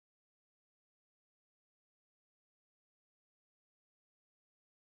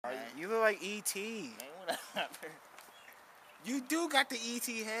man. You look like E.T. Man, whatever. You do got the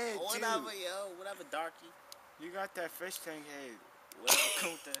E.T. head, Whatever, too. yo. Whatever, darky. You got that fish tank head. Whatever,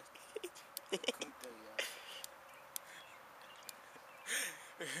 Kunta. Kunta,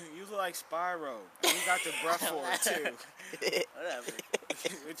 yo. You look like Spyro. And you got the breath for it, too. Whatever.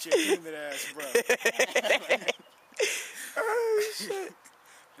 With your humid ass breath. Oh, shit.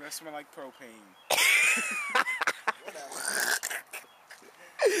 That smell like propane.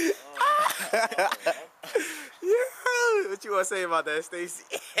 Yeah, what you want to say about that, Stacy?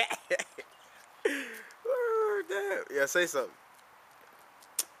 Oh, damn. Yeah, say something.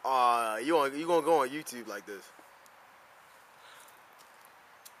 You gonna go on YouTube like this,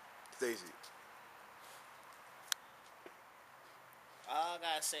 Stacy? All I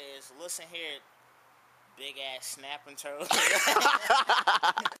gotta say is, listen here, big ass snapping turtle.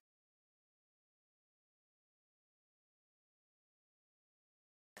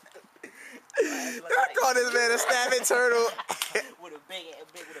 I call this man a snapping turtle. with a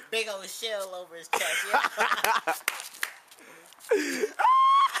big old shell over his chest. Yeah.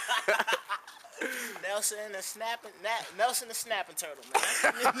 Nelson the snapping turtle, man. That's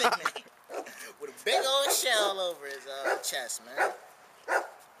his nickname. With a big old shell over his chest, man.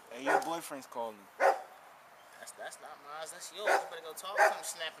 Hey, your boyfriend's calling. That's not mine. That's yours. You better go talk to him,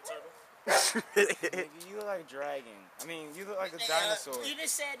 snapping turtle. Nigga, you look like a dragon. I mean, you look like a dinosaur. He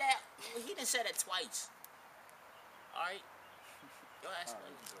just said that. He done said that twice. All right. Your ass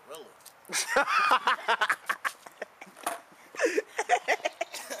like a gorilla.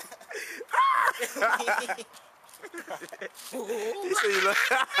 He said you look.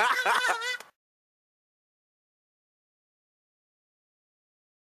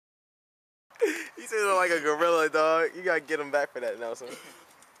 He said you look like a gorilla, dog. You gotta get him back for that, Nelson.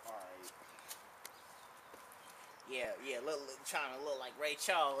 Alright. Yeah, trying to look like Ray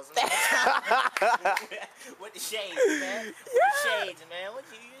Charles. With the shades, man. With the shades, man. What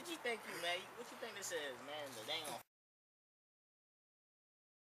you think man? What you think this is, man? The dang on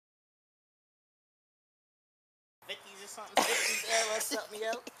 50s or something? 50s era or something,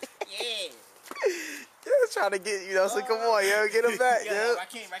 yo? Yeah. Just trying to get you, Nelson. Come on, yo. Get him back, yo. I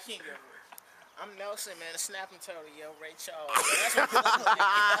can't get him. I'm Nelson, man, the snapping turtle, yo, Ray Charles. That's what he look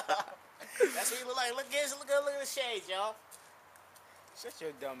like. That's what he look like. Look at the shades, y'all. Shut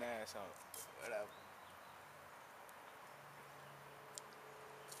your dumb ass up. Whatever.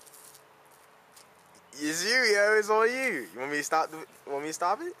 It's you, yo. It's on you. You want me to stop? Want me to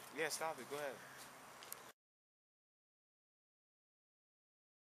stop it? Yeah, stop it. Go ahead.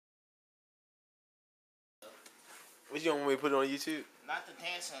 What you want me to put it on YouTube? Not the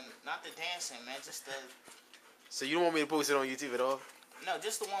dancing, man. Just the. So you don't want me to post it on YouTube at all? No,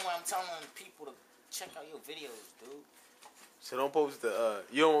 just the one where I'm telling people to check out your videos, dude. So don't post the.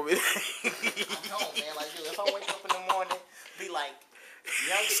 You don't want me to. I know, man. Like, dude, if I wake up in the morning, be like,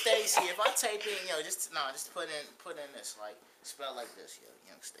 Young Stacy. If I type in, just put in this, like, spell like this,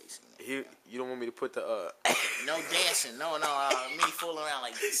 Young Stacy. You don't want me to put the. No dancing, no, me fooling around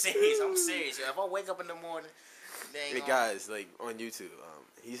like serious. I'm serious, yo. If I wake up in the morning. Hey guys, like on YouTube,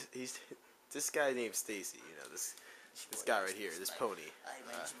 he's this guy named Stacy. You know this guy right here, this pony. Hey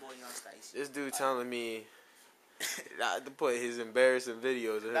man, it's your boy Young Stacy. This dude telling me not to put his embarrassing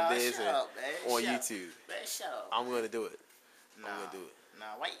videos of him dancing on YouTube. Man, shut up. I'm gonna do it. Nah, I'm gonna do it.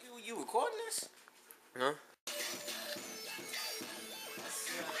 Nah, why you recording this? Huh?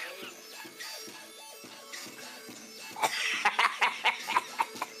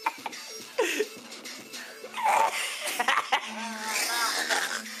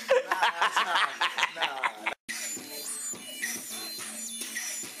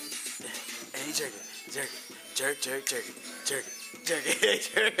 Hey, jerk it.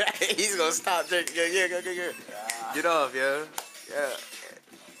 He's gonna stop jerking. Yeah. Get off, yo. Yeah.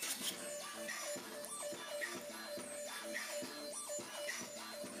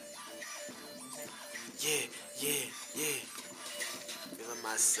 Yeah. Feeling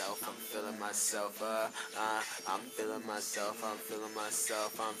myself, I'm feeling myself, I'm feeling myself, I'm feeling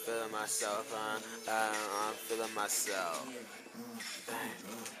myself, I'm feeling myself, I'm feeling myself.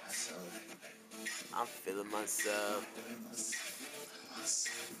 I'm feeling myself.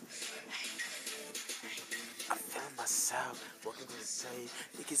 I'm feeling myself. Walking to the side,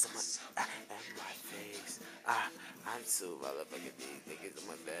 niggas on my face. I'm so motherfucking deep. Niggas on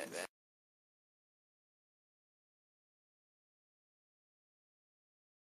my bad.